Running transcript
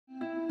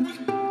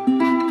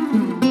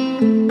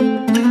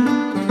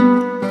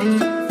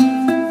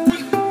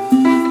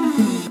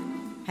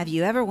Have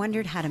you ever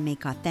wondered how to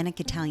make authentic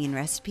Italian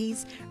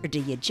recipes, or do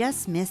you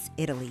just miss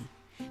Italy?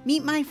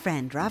 Meet my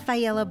friend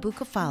Raffaella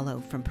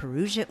Bucefalo from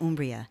Perugia,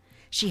 Umbria.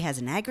 She has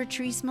an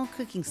agriturismo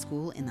cooking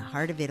school in the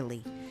heart of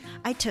Italy.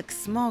 I took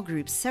small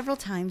groups several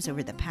times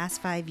over the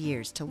past 5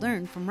 years to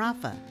learn from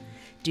Raffa.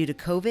 Due to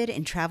COVID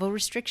and travel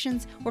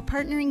restrictions, we're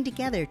partnering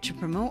together to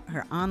promote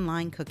her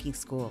online cooking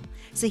school.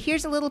 So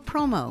here's a little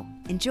promo.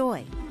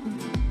 Enjoy!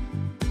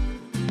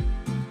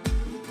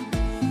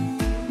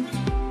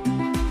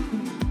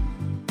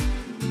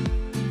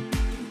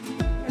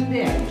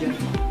 The edge,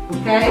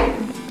 okay?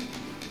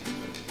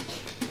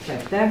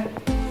 Center.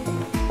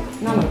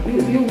 No,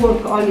 you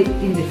work only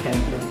in the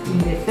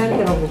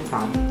center of the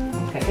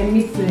pan, okay? And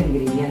mix the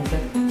ingredients.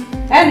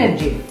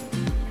 Energy,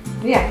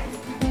 yeah.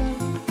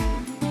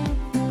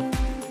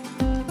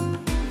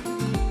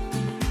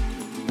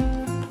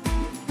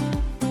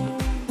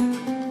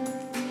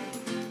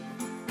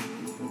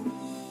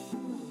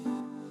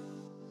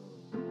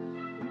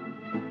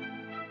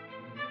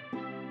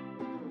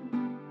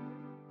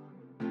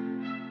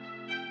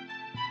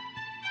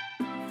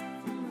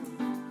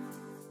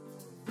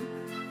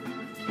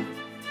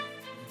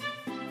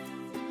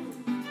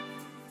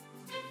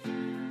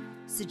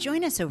 So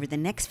join us over the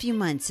next few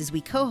months as we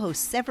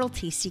co-host several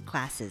tasty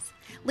classes.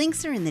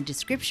 Links are in the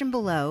description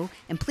below,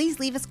 and please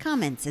leave us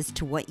comments as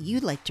to what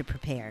you'd like to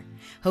prepare.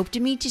 Hope to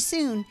meet you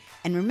soon,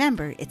 and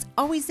remember, it's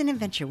always an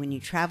adventure when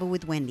you travel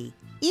with Wendy,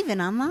 even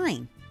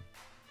online.